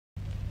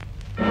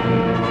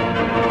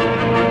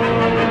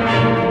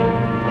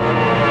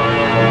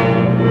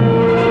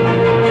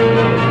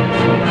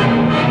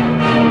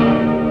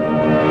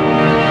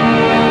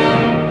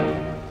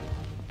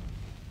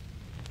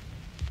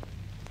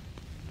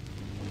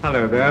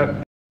Hello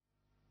there.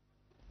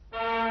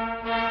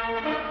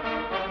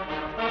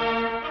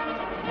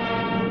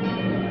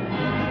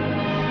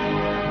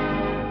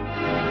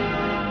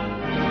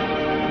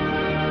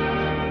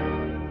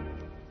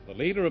 The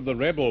leader of the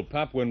rebel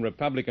Papuan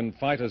Republican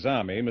Fighters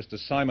Army, Mr.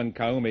 Simon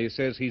Kaumi,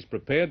 says he's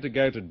prepared to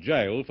go to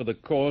jail for the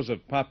cause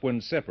of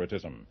Papuan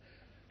separatism.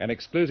 An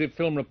exclusive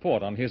film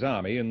report on his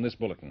army in this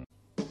bulletin.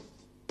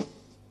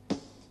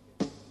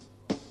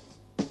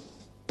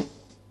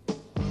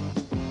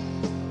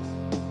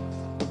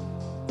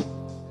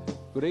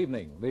 Good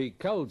evening. The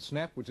cold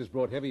snap, which has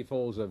brought heavy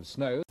falls of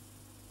snow.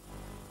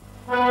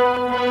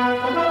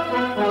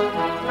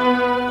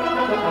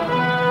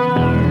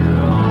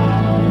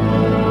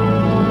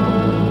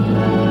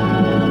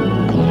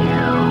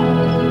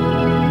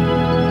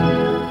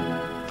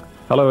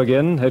 Hello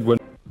again, Edwin.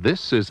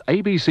 This is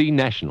ABC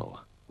National,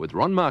 with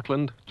Ron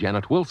Markland,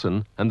 Janet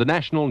Wilson, and the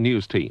National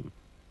News Team.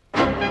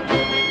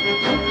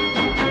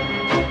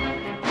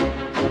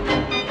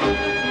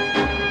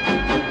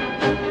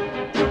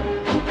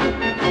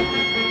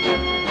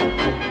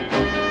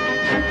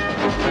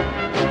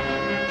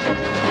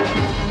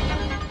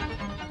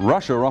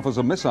 Russia offers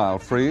a missile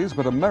freeze,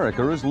 but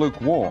America is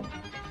lukewarm.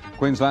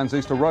 Queensland's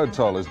Easter Road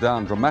toll is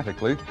down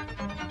dramatically,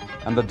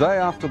 and the day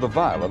after the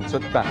violence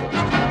at Bathurst.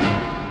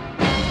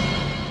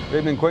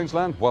 Evening,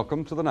 Queensland.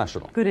 Welcome to the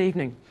National. Good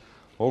evening.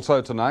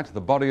 Also tonight, the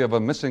body of a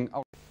missing...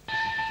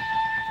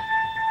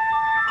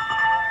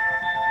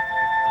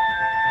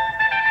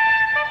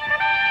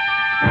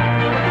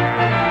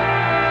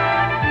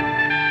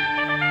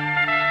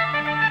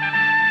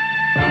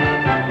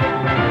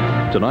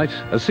 Tonight,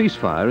 a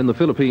ceasefire in the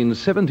Philippines'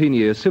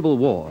 17-year civil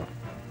war.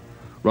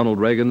 Ronald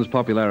Reagan's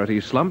popularity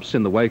slumps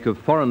in the wake of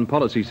foreign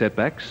policy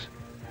setbacks,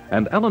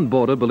 and Alan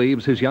Border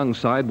believes his young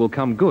side will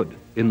come good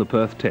in the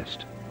Perth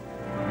Test.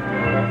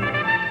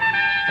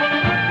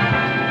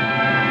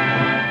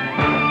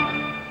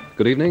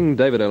 Good evening,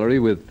 David Ellery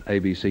with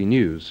ABC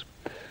News.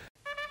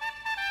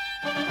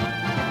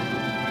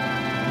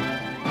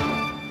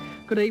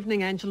 Good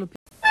evening, Angela.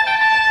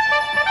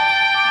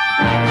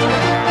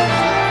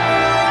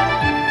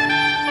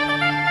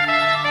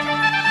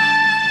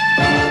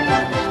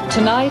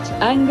 Tonight,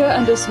 anger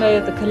and dismay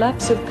at the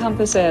collapse of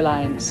Compass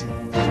Airlines.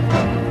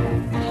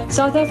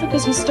 South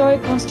Africa's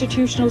historic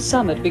constitutional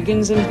summit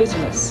begins in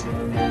bitterness,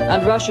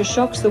 and Russia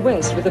shocks the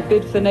West with a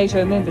bid for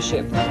NATO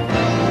membership.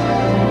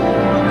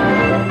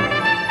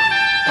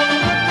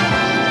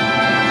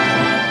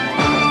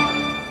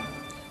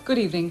 Good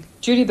evening,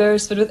 Judy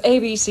Beresford with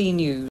ABC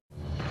News.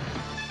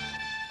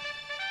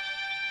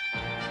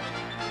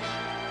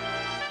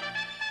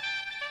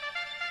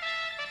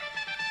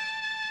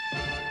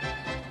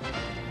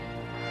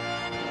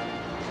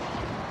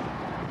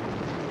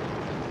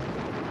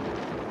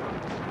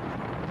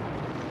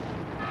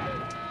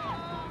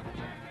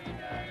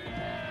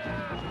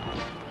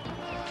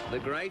 The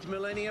Great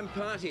Millennium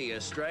Party,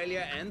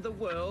 Australia and the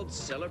world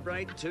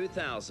celebrate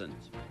 2000.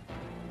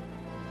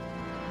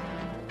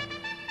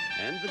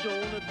 And the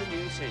dawn of the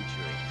new century.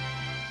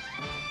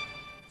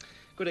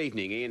 Good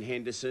evening, Ian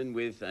Henderson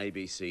with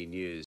ABC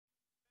News.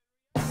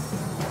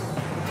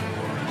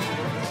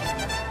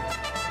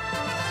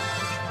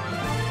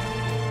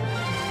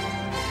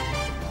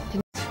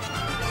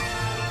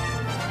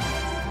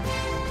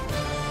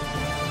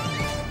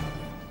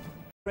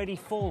 Already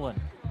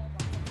fallen.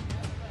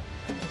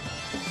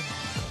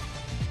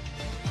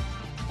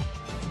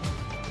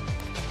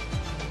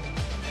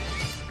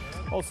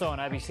 Also on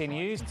ABC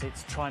News,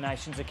 it's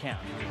Tri-Nations account.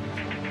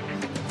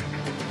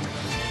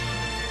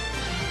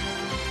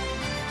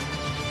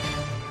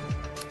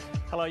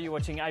 Hello, you're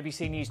watching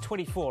ABC News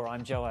 24.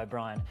 I'm Joe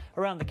O'Brien.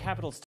 Around the capital